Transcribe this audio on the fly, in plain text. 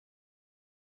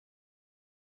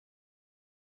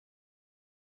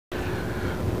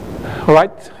All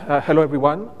right, hello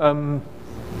everyone.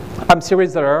 I'm Cyril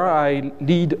Zeller. I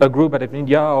lead a group at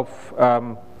Nvidia of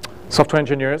software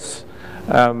engineers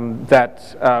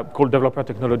that called Developer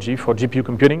Technology for GPU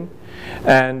computing.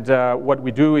 And what we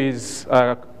do is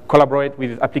collaborate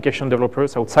with application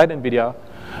developers outside Nvidia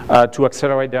to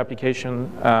accelerate their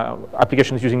applications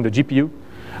using the GPU.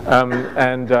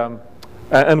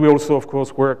 And we also, of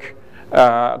course, work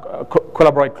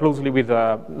collaborate closely with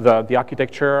the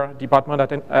architecture department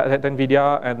at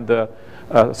Nvidia and the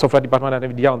software department at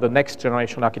Nvidia on the next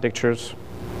generation architectures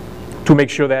to make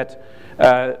sure that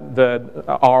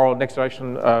our next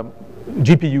generation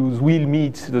GPUs will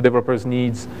meet the developers'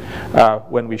 needs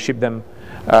when we ship them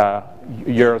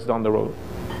years down the road.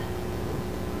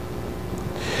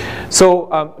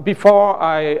 So before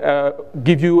I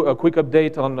give you a quick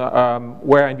update on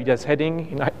where NVIDIA is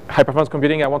heading in high-performance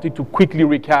computing, I wanted to quickly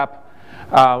recap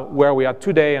where we are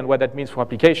today and what that means for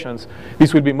applications.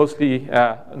 This will be mostly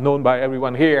known by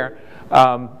everyone here.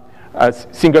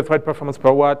 Single-thread performance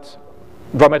per watt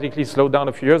dramatically slowed down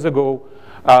a few years ago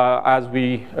as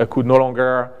we could no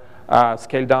longer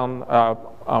scale down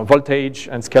voltage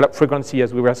and scale up frequency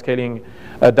as we were scaling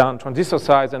down transistor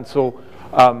size. And so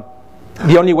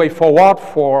the only way forward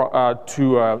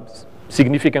to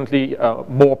significantly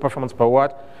more performance per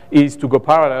watt is to go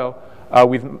parallel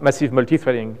with massive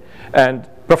multi-threading. And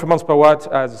performance per watt,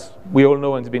 as we all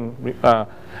know and has been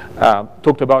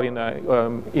talked about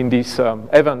in this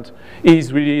event,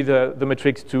 is really the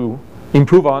metrics to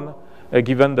improve on,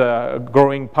 given the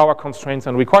growing power constraints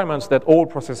and requirements that all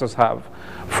processors have,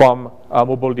 from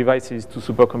mobile devices to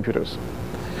supercomputers.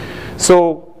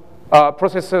 So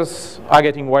processors are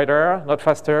getting wider, not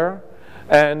faster,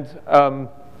 and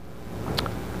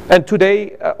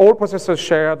today all processors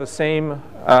share the same.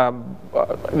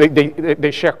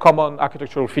 They share common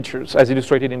architectural features, as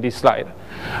illustrated in this slide.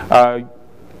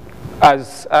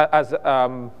 As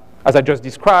I just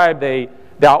described, they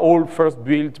are all first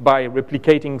built by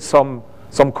replicating some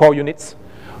core units.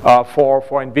 For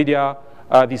NVIDIA,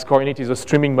 this core unit is a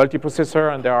streaming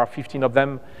multiprocessor, and there are 15 of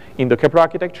them in the Kepler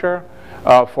architecture.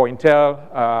 For Intel,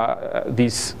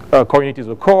 this core unit is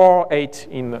a core, 8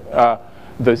 in the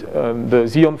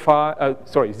Xeon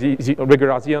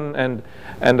regular Xeon,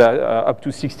 and up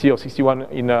to 60 or 61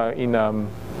 in the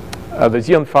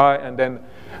Xeon Phi, and then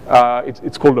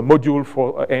it's called a module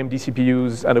for AMD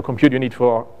CPUs and a compute unit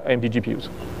for AMD GPUs.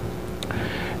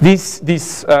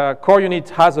 This core unit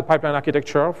has a pipeline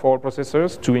architecture for all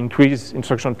processors to increase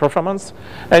instruction performance,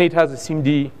 and it has a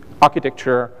SIMD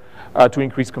architecture to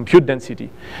increase compute density.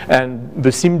 And the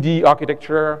SIMD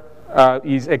architecture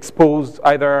is exposed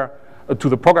either to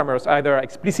the programmers, either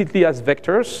explicitly as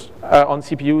vectors on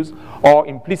CPUs or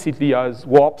implicitly as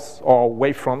warps or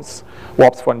wavefronts,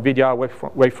 warps for NVIDIA,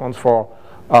 wavefronts for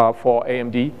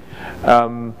AMD.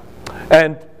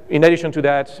 And in addition to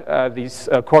that, this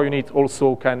core unit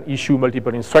also can issue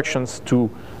multiple instructions to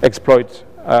exploit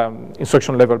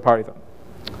instruction level parallelism.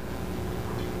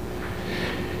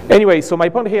 Anyway, so my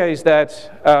point here is that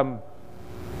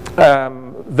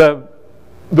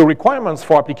the requirements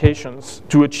for applications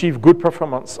to achieve good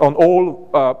performance on all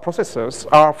processors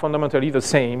are fundamentally the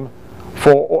same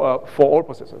for all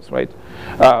processors, right?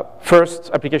 First,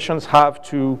 applications have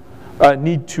to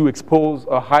need to expose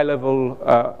a high level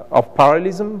of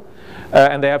parallelism,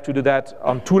 and they have to do that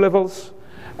on two levels.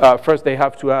 First, they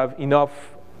have to have enough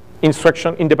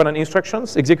independent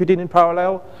instructions executed in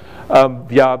parallel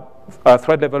via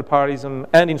thread level parallelism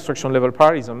and instruction level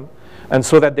parallelism, and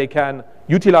so that they can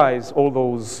utilize all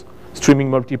those streaming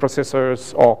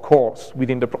multiprocessors or cores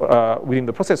within the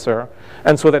processor,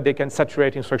 and so that they can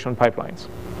saturate instruction pipelines.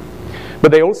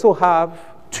 But they also have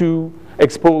to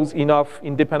expose enough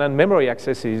independent memory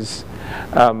accesses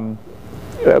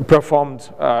performed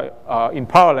in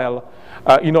parallel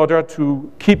in order to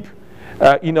keep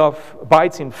enough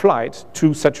bytes in flight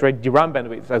to saturate DRAM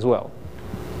bandwidth as well.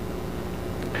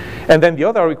 And then the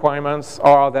other requirements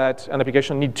are that an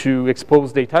application need to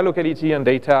expose data locality and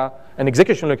data and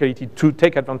execution locality to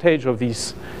take advantage of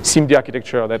this SIMD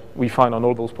architecture that we find on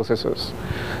all those processors.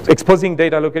 So exposing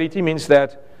data locality means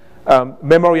that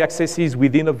memory accesses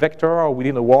within a vector or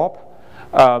within a warp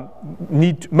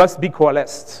must be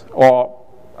coalesced, or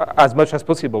as much as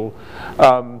possible,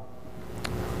 so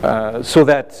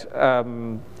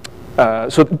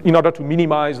in order to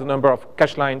minimize the number of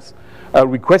cache lines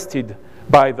requested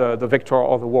by the vector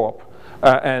or the warp,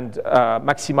 and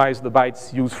maximize the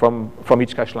bytes used from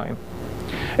each cache line.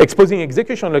 Exposing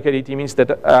execution locality means that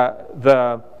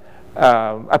the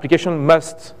application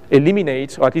must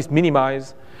eliminate, or at least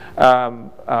minimize,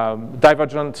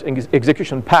 divergent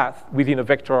execution path within a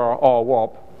vector or a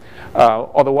warp,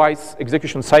 Otherwise,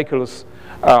 execution cycles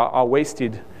are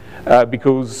wasted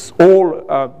because all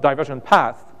divergent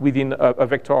paths within a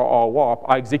vector or a warp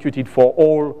are executed for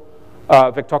all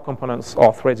vector components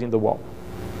or threads in the warp.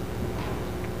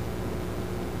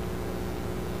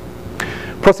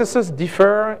 Processors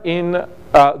differ in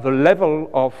the level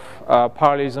of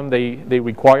parallelism they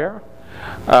require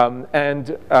and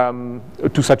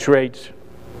to saturate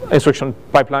instruction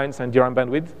pipelines and DRAM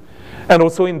bandwidth, and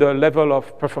also in the level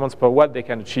of performance per watt they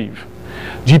can achieve.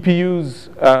 GPUs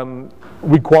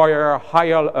require a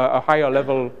higher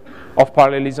level of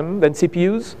parallelism than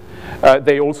CPUs.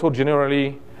 They also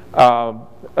generally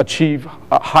achieve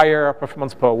a higher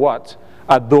performance per watt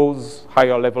at those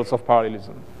higher levels of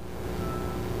parallelism.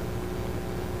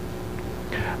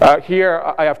 Here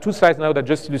I have two slides now that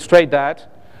just illustrate that.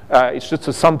 It's just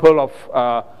a sample of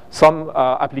some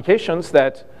applications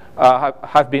that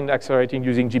have been accelerating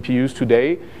using GPUs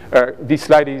today. This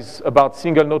slide is about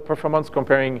single node performance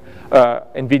comparing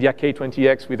Nvidia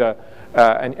K20X with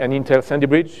an Intel Sandy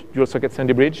Bridge, dual socket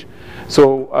Sandy Bridge.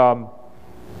 So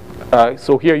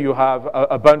here you have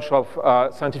a bunch of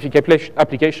scientific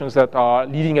applications that are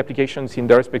leading applications in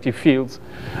their respective fields.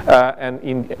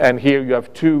 And here you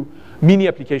have two mini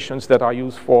applications that are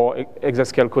used for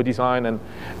exascale co-design,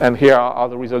 and here are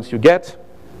the results you get.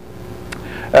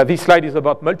 This slide is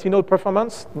about multi-node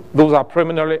performance. Those are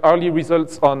preliminary early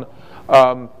results on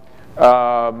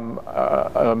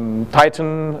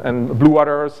Titan and Blue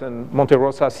Waters and Monte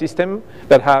Rosa system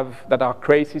that are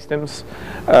Cray systems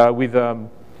with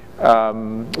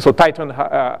so Titan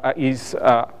has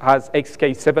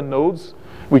XK7 nodes,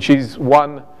 which is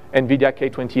one Nvidia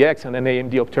K20X and an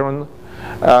AMD Opteron,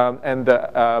 and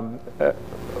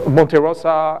Monte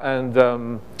Rosa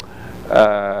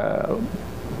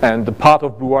and the part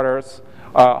of Blue Waters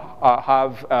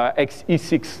have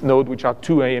XE6 node, which are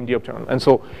two AMD Opteron. And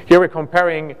so here we're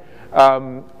comparing a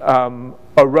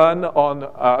run on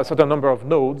a certain number of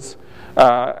nodes,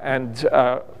 and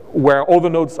where all the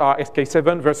nodes are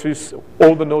XK7 versus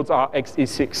all the nodes are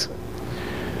XE6.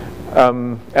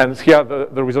 And here are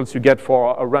the results you get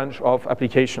for a range of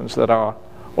applications that are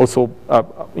also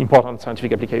important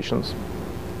scientific applications.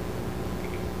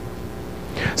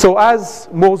 So as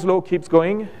Moore's law keeps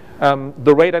going,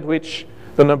 the rate at which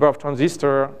the number of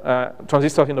transistors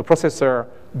in the processor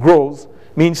grows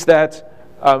means that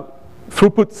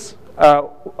throughputs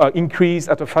increase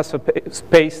at a faster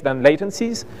pace than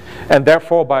latencies, and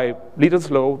therefore by Little's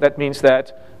law, that means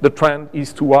that the trend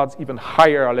is towards even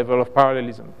higher level of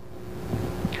parallelism.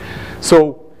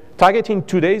 So targeting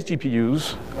today's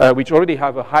GPUs, which already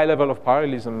have a high level of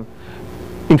parallelism,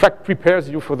 in fact prepares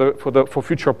you for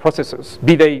future processors,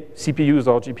 be they CPUs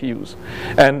or GPUs.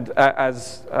 And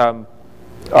as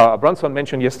Bronson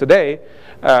mentioned yesterday,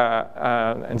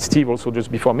 and Steve also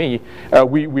just before me,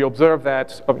 we observed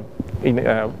that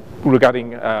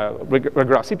regarding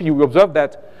regular CPU, we observed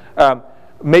that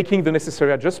making the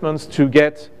necessary adjustments to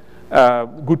get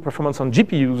good performance on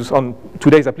GPUs on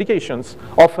today's applications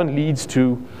often leads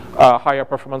to higher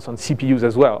performance on CPUs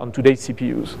as well, on today's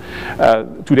CPUs.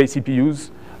 Today's CPUs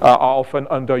are often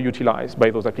underutilized by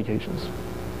those applications.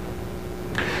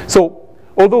 So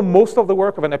although most of the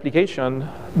work of an application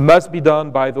must be done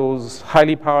by those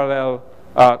highly parallel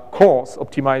cores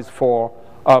optimized for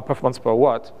performance per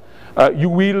watt, you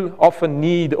will often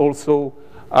need also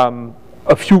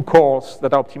a few cores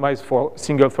that are optimized for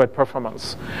single thread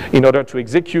performance in order to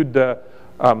execute the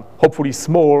hopefully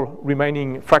small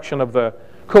remaining fraction of the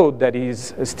code that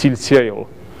is still serial.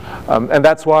 And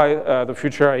that's why the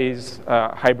future is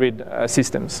hybrid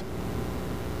systems.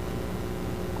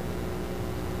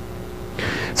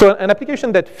 So an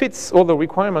application that fits all the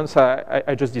requirements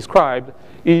I just described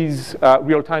is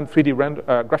real-time 3D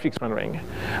graphics rendering,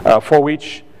 for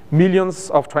which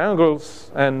millions of triangles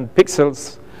and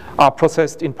pixels are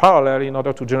processed in parallel in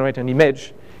order to generate an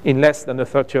image in less than a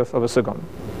 30th of a second.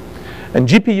 And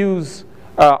GPUs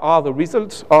are the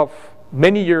result of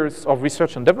many years of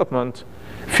research and development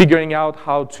figuring out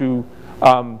how to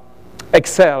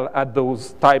excel at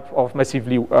those type of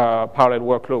massively parallel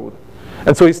workload.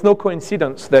 And so it's no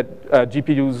coincidence that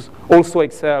GPUs also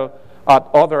excel at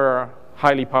other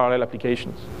highly parallel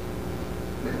applications.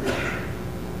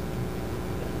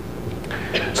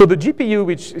 So the GPU,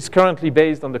 which is currently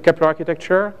based on the Kepler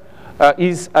architecture,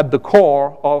 is at the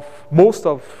core of most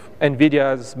of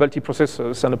NVIDIA's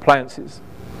multiprocessors and appliances.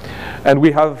 And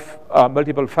we have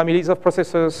multiple families of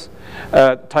processors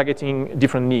targeting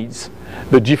different needs.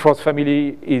 The GeForce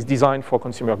family is designed for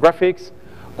consumer graphics,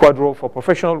 Quadro for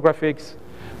professional graphics,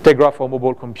 Tegra for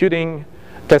mobile computing,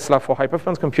 Tesla for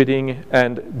high-performance computing,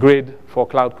 and Grid for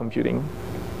cloud computing.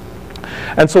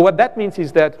 And so what that means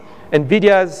is that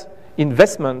NVIDIA's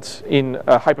investment in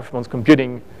high-performance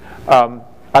computing,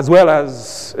 as well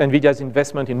as NVIDIA's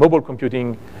investment in mobile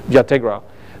computing via Tegra,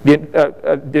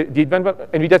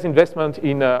 NVIDIA's investment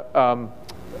in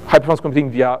high-performance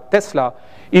computing via Tesla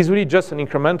is really just an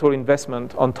incremental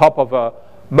investment on top of a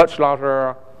much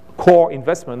larger core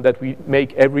investment that we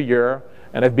make every year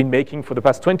and have been making for the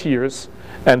past 20 years,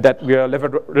 and that we are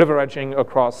leveraging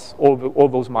across all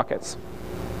those markets.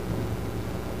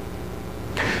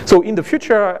 So in the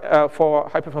future, for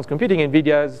high-performance computing,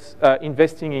 NVIDIA is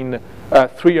investing in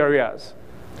 3 areas: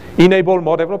 enable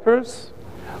more developers,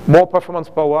 more performance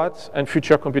per watt, and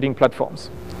future computing platforms.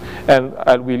 And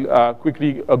I will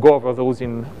quickly go over those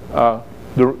in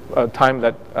the time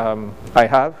that I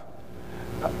have.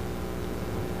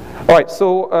 All right,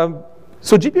 so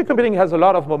GPU computing has a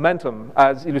lot of momentum,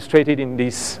 as illustrated in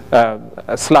this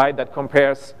slide that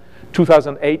compares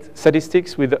 2008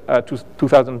 statistics with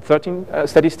 2013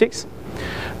 statistics.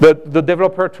 The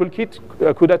developer toolkit,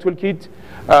 CUDA toolkit,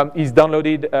 is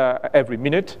downloaded every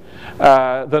minute.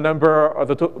 The number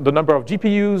of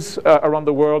GPUs around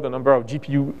the world, the number of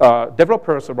GPU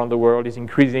developers around the world is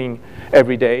increasing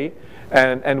every day.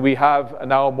 And we have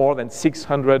now more than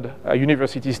 600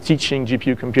 universities teaching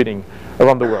GPU computing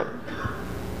around the world.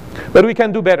 But we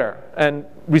can do better. And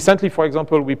recently, for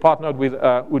example, we partnered with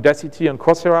Udacity and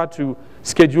Coursera to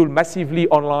schedule massively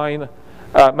online,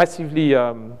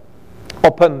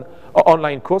 open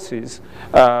online courses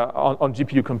on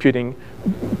GPU computing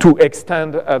to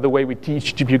extend the way we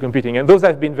teach GPU computing. And those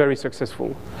have been very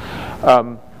successful.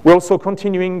 We're also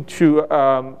continuing to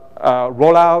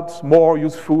roll out more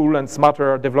useful and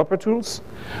smarter developer tools.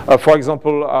 For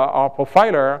example, our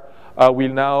profiler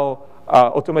will now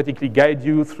automatically guide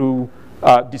you through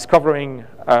discovering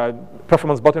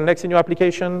performance bottlenecks in your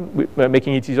application,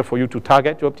 making it easier for you to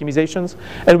target your optimizations,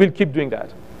 and we'll keep doing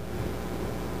that.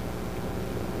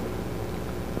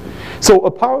 So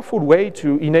a powerful way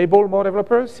to enable more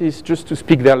developers is just to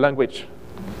speak their language.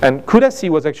 And CUDA-C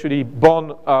was actually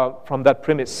born from that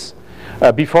premise.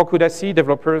 Before CUDA-C,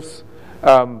 developers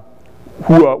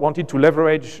who wanted to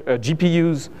leverage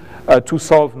GPUs to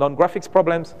solve non-graphics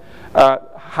problems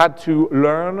had to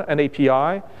learn an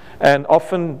API and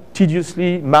often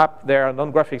tediously map their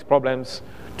non-graphics problems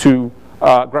to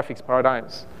graphics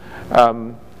paradigms.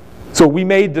 So we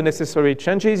made the necessary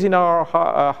changes in our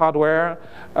hardware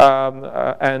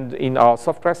and in our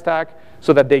software stack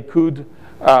so that they could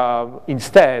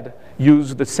instead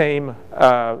use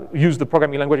the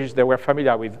programming languages they were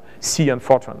familiar with, C and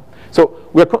Fortran. So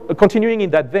we're continuing in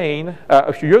that vein.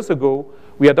 A few years ago,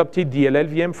 we adopted the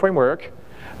LLVM framework,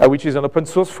 which is an open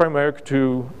source framework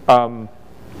to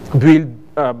build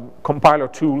compiler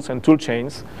tools and tool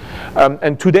chains.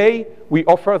 And today, we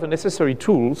offer the necessary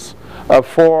tools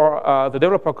for the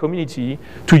developer community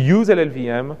to use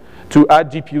LLVM to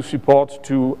add GPU support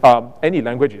to any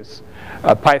languages,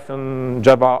 Python,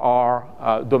 Java,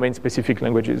 R, domain-specific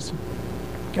languages.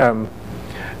 And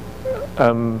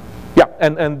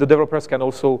the developers can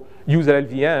also use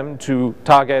LLVM to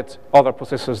target other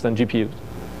processors than GPUs.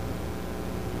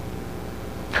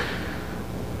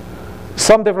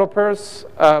 Some developers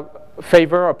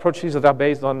favor approaches that are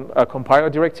based on compiler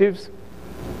directives.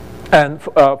 And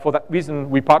for that reason,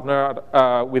 we partnered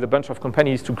with a bunch of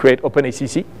companies to create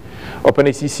OpenACC.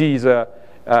 OpenACC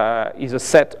is a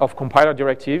set of compiler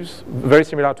directives, very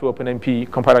similar to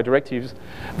OpenMP compiler directives,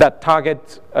 that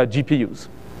target GPUs.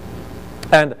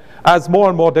 And as more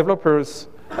and more developers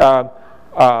are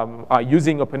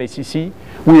using OpenACC,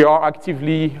 we are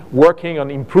actively working on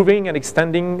improving and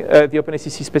extending the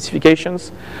OpenACC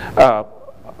specifications,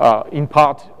 in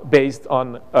part based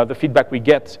on the feedback we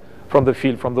get from the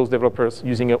field from those developers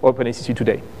using OpenACC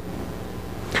today.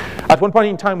 At one point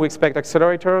in time, we expect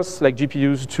accelerators like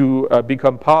GPUs to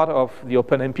become part of the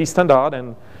OpenMP standard,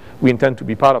 and we intend to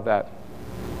be part of that.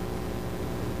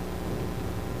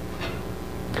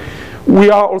 We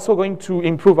are also going to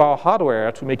improve our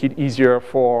hardware to make it easier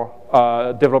for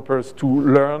developers to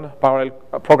learn parallel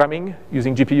programming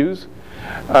using GPUs,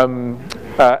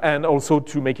 and also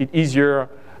to make it easier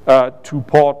to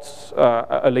port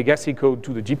a legacy code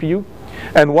to the GPU.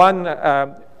 And one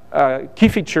key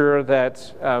feature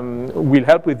that will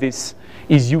help with this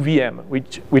is UVM,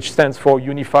 which stands for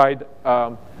Unified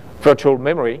Virtual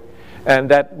Memory, and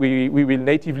that we will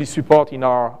natively support in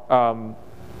our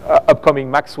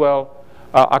upcoming Maxwell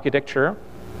architecture.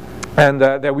 And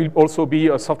there will also be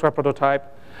a software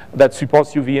prototype that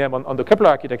supports UVM on the Kepler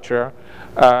architecture,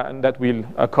 and that will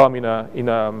come in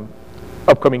an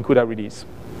upcoming CUDA release.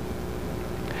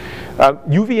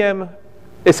 UVM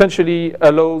essentially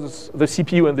allows the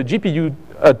CPU and the GPU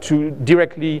to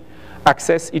directly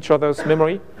access each other's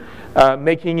memory,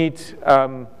 making it,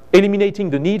 eliminating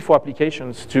the need for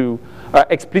applications to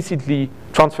explicitly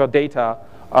transfer data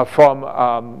from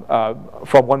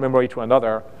one memory to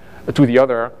another, to the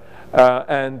other.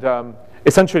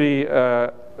 Essentially,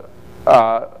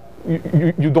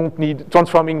 you don't need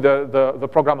transforming the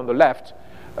program on the left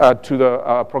to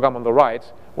the program on the right,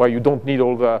 where you don't need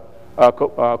all the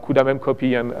CUDA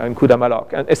memcopy and CUDA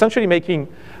malloc, and essentially making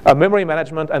memory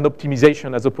management and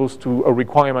optimization as opposed to a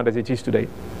requirement as it is today.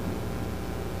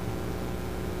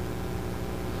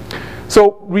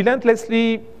 So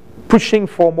relentlessly pushing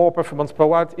for more performance per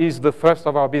watt is the thrust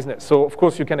of our business. So of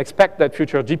course you can expect that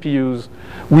future GPUs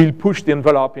will push the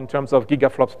envelope in terms of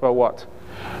gigaflops per watt.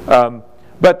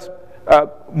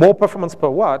 More performance per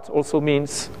watt also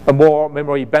means a more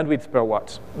memory bandwidth per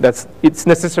watt. It's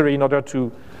necessary in order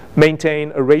to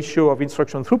maintain a ratio of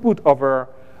instruction throughput over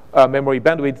memory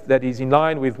bandwidth that is in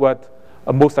line with what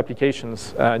most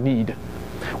applications need.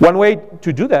 One way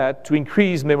to do that, to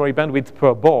increase memory bandwidth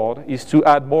per board, is to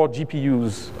add more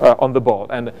GPUs on the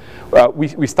board. And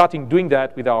we're starting doing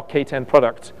that with our K10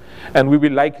 product, and we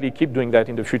will likely keep doing that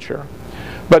in the future.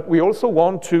 But we also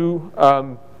want to,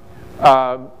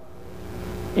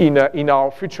 in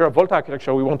our future Volta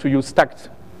architecture, we want to use stacked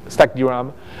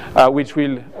DRAM, which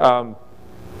will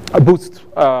boost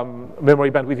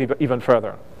memory bandwidth even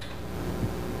further.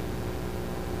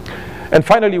 And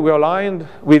finally, we're aligned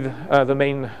with the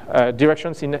main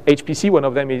directions in HPC. One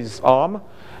of them is ARM.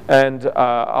 And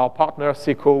our partner,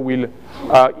 Seco, will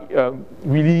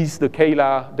release the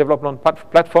Kayla development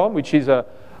platform, which is a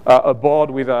board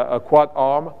with a quad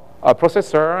ARM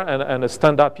processor and a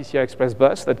standard PCI Express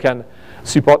bus that can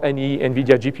support any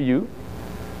Nvidia GPU.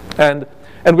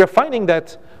 And we're finding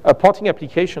that porting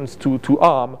applications to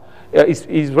ARM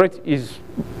is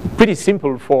pretty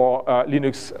simple for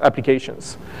Linux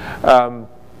applications.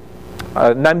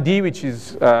 NAMD, which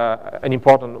is an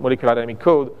important molecular dynamic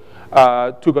code,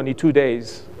 took only 2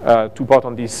 days to port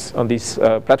on this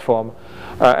platform,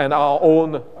 and our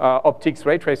own optics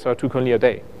ray tracer took only a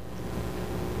day.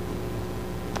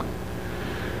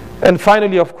 And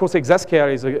finally, of course,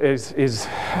 exascale is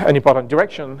an important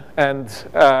direction, and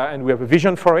we have a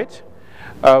vision for it.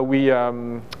 We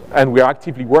are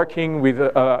actively working with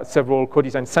several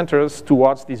co-design centers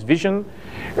towards this vision.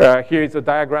 Here is a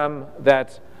diagram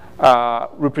that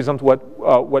represents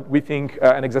what we think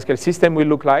an exascale system will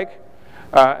look like,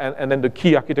 and then the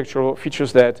key architectural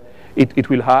features that it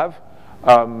will have.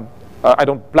 I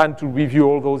don't plan to review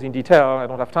all those in detail. I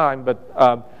don't have time, but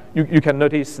you can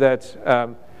notice that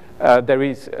there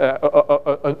is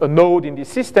a node in this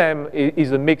system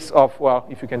is a mix of, well,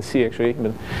 if you can see actually,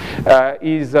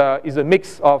 is a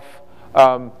mix of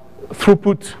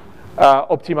throughput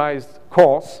optimized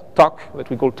cores, TOC, that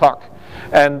we call TOC,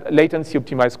 and latency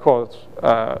optimized cores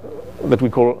that we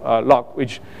call LOC,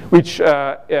 which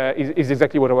is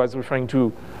exactly what I was referring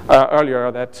to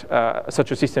earlier, that such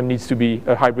a system needs to be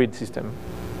a hybrid system.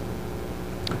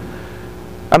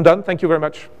 I'm done. Thank you very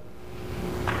much.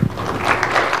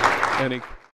 Any